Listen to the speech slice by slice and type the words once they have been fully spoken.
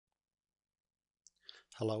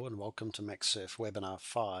Hello and welcome to MaxSurf Webinar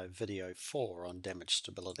 5, Video 4 on damage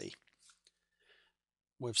stability.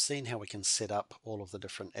 We've seen how we can set up all of the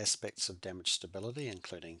different aspects of damage stability,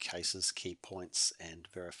 including cases, key points, and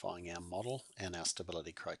verifying our model and our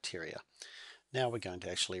stability criteria. Now we're going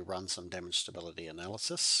to actually run some damage stability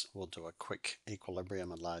analysis. We'll do a quick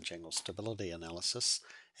equilibrium and large angle stability analysis,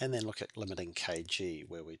 and then look at limiting kg,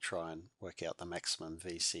 where we try and work out the maximum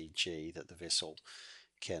VCG that the vessel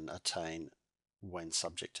can attain when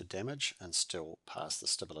subject to damage and still pass the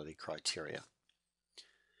stability criteria.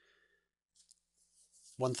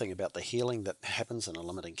 One thing about the healing that happens in a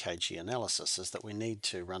limiting kg analysis is that we need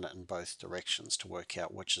to run it in both directions to work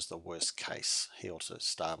out which is the worst case, heel to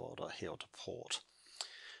starboard or heel to port.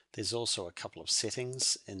 There's also a couple of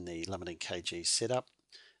settings in the limiting kg setup.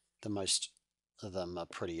 The most of them are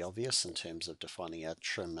pretty obvious in terms of defining our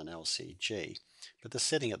trim and LCG, but the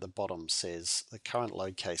setting at the bottom says the current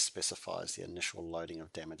load case specifies the initial loading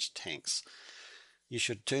of damaged tanks. You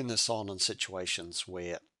should turn this on in situations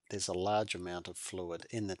where there's a large amount of fluid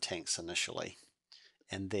in the tanks initially,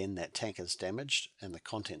 and then that tank is damaged and the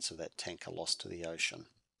contents of that tank are lost to the ocean.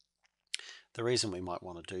 The reason we might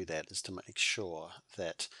want to do that is to make sure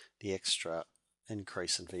that the extra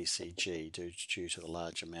increase in VCG due to the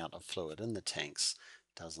large amount of fluid in the tanks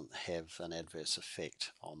doesn't have an adverse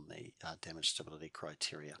effect on the damage stability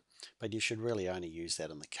criteria. But you should really only use that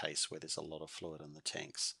in the case where there's a lot of fluid in the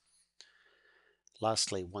tanks.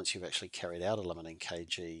 Lastly, once you've actually carried out a limiting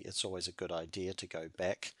kg, it's always a good idea to go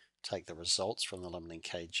back, take the results from the limiting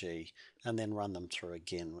kg, and then run them through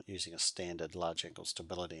again using a standard large angle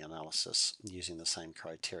stability analysis using the same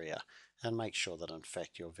criteria, and make sure that in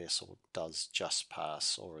fact your vessel does just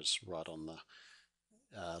pass or is right on the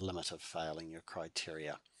limit of failing your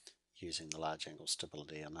criteria using the large angle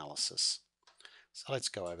stability analysis. So let's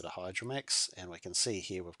go over to Hydromax, and we can see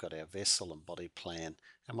here we've got our vessel and body plan,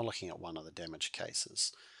 and we're looking at one of the damage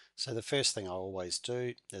cases. So the first thing I always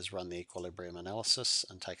do is run the equilibrium analysis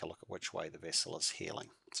and take a look at which way the vessel is heeling.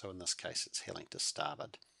 So in this case it's heeling to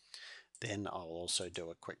starboard. Then I'll also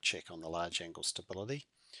do a quick check on the large angle stability.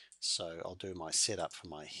 So I'll do my setup for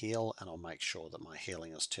my heel, and I'll make sure that my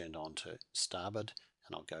heeling is turned on to starboard,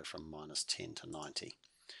 and I'll go from -10 to 90.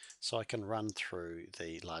 So I can run through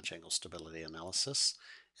the large angle stability analysis,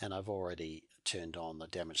 and I've already turned on the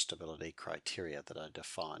damage stability criteria that I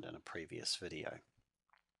defined in a previous video.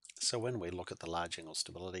 So when we look at the large angle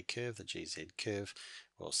stability curve, the GZ curve,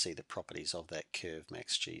 we'll see the properties of that curve,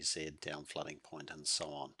 max GZ, down flooding point, and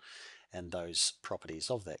so on. And those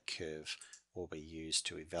properties of that curve will be used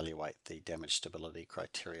to evaluate the damage stability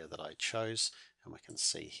criteria that I chose, and we can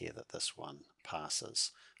see here that this one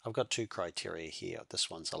passes. I've got two criteria here. This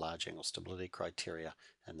one's a large angle stability criteria,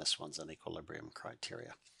 and this one's an equilibrium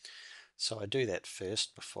criteria. So I do that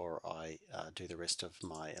first before I do the rest of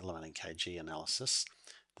my limiting kg analysis.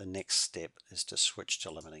 The next step is to switch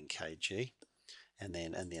to limiting kg, and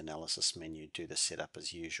then in the analysis menu do the setup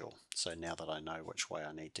as usual. So now that I know which way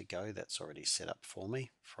I need to go, that's already set up for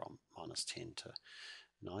me from -10 to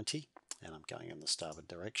 90, and I'm going in the starboard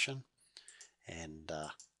direction. And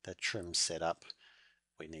the trim setup,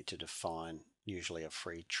 we need to define usually a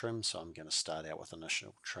free trim, so I'm going to start out with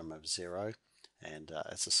initial trim of 0, and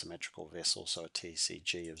it's a symmetrical vessel, so a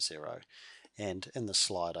TCG of 0. And in the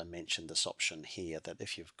slide I mentioned this option here, that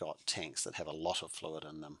if you've got tanks that have a lot of fluid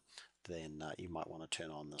in them, then you might want to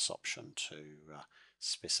turn on this option to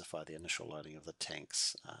specify the initial loading of the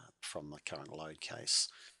tanks from the current load case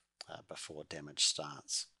before damage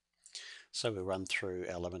starts. So we run through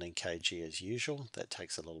our limiting kg as usual. That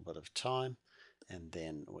takes a little bit of time, and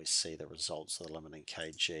then we see the results of the limiting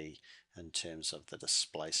kg in terms of the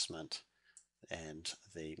displacement and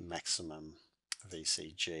the maximum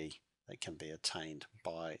VCG that can be attained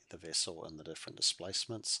by the vessel in the different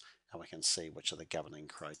displacements, and we can see which are the governing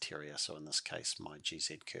criteria. So in this case my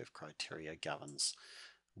GZ curve criteria governs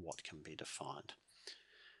what can be defined.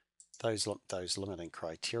 Those limiting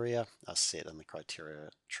criteria are set in the criteria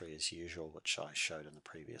tree as usual, which I showed in the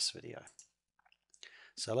previous video.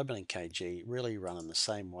 So limiting kg really run in the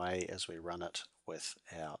same way as we run it with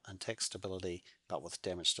our intact stability, but with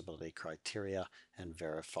damage stability criteria, and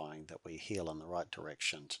verifying that we heel in the right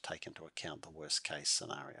direction to take into account the worst case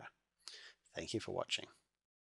scenario. Thank you for watching.